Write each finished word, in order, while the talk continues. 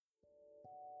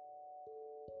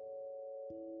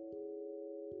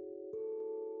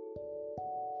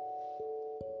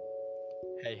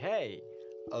Hey hey,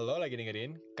 lo lagi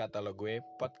dengerin Kata Lo Gue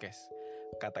Podcast.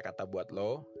 Kata-kata buat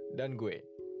lo dan gue.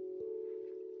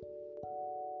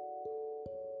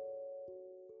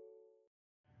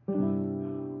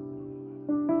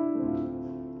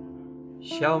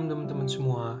 Shalom teman-teman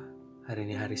semua. Hari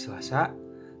ini hari Selasa,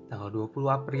 tanggal 20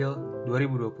 April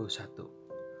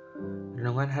 2021.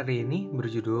 Renungan hari ini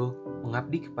berjudul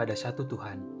Mengabdi kepada Satu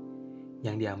Tuhan,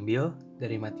 yang diambil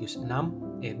dari Matius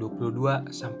 6 ayat 22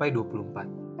 sampai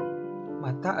 24.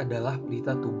 Mata adalah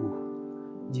pelita tubuh.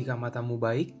 Jika matamu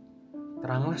baik,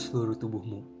 teranglah seluruh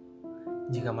tubuhmu.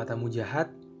 Jika matamu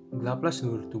jahat, gelaplah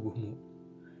seluruh tubuhmu.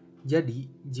 Jadi,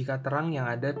 jika terang yang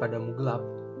ada padamu gelap,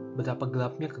 betapa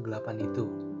gelapnya kegelapan itu.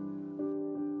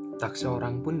 Tak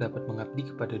seorang pun dapat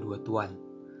mengabdi kepada dua tuan,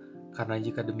 karena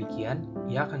jika demikian,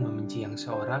 ia akan membenci yang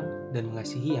seorang dan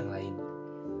mengasihi yang lain.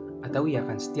 Atau ia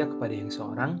akan setia kepada yang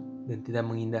seorang dan tidak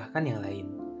mengindahkan yang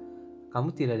lain.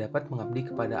 Kamu tidak dapat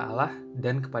mengabdi kepada Allah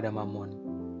dan kepada Mamon.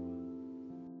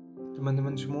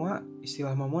 Teman-teman semua,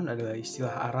 istilah Mamon adalah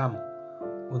istilah Aram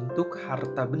untuk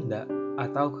harta benda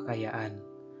atau kekayaan.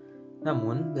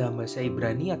 Namun, dalam bahasa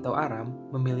Ibrani atau Aram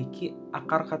memiliki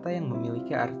akar kata yang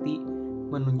memiliki arti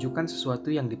menunjukkan sesuatu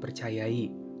yang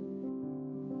dipercayai,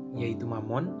 yaitu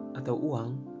mamon atau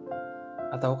uang,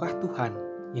 ataukah Tuhan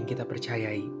yang kita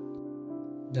percayai.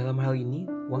 Dalam hal ini,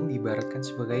 uang diibaratkan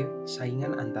sebagai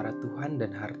saingan antara Tuhan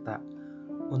dan harta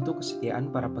untuk kesetiaan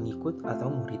para pengikut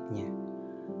atau muridnya.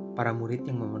 Para murid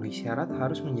yang memenuhi syarat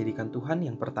harus menjadikan Tuhan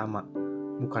yang pertama,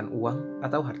 bukan uang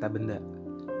atau harta benda.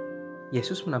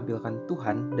 Yesus menampilkan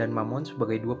Tuhan dan Mamon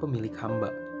sebagai dua pemilik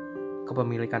hamba.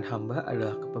 Kepemilikan hamba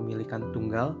adalah kepemilikan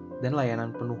tunggal dan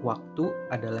layanan penuh waktu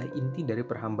adalah inti dari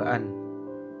perhambaan.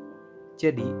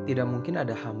 Jadi, tidak mungkin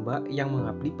ada hamba yang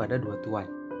mengabdi pada dua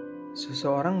tuan.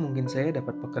 Seseorang mungkin saja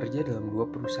dapat bekerja dalam dua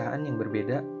perusahaan yang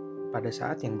berbeda pada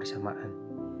saat yang bersamaan.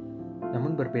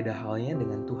 Namun berbeda halnya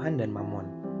dengan Tuhan dan Mamon.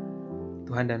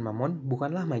 Tuhan dan Mamon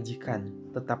bukanlah majikan,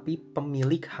 tetapi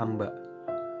pemilik hamba.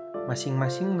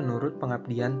 Masing-masing menurut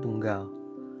pengabdian tunggal.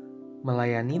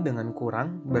 Melayani dengan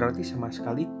kurang berarti sama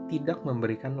sekali tidak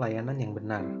memberikan layanan yang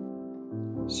benar.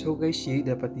 So guys,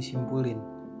 jadi dapat disimpulin,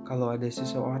 kalau ada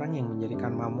seseorang yang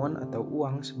menjadikan mamon atau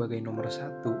uang sebagai nomor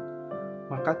satu,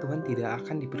 maka Tuhan tidak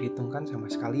akan diperhitungkan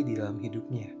sama sekali di dalam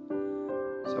hidupnya.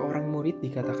 Seorang murid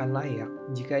dikatakan layak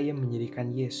jika ia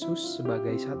menjadikan Yesus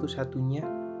sebagai satu-satunya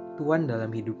Tuhan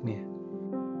dalam hidupnya.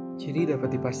 Jadi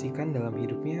dapat dipastikan dalam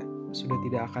hidupnya sudah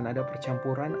tidak akan ada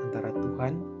percampuran antara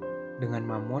Tuhan dengan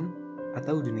mamon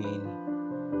atau dunia ini.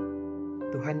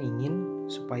 Tuhan ingin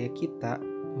supaya kita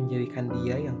menjadikan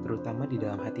Dia yang terutama di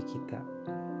dalam hati kita.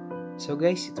 So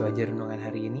guys, itu aja renungan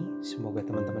hari ini. Semoga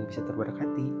teman-teman bisa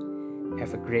terberkati.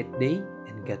 Have a great day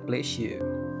and God bless you.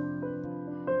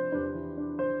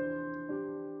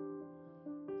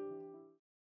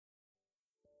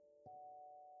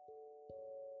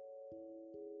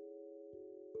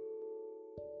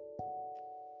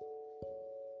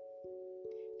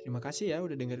 Terima kasih ya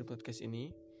udah dengerin podcast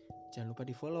ini. Jangan lupa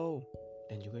di follow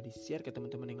dan juga di share ke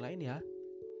teman-teman yang lain ya.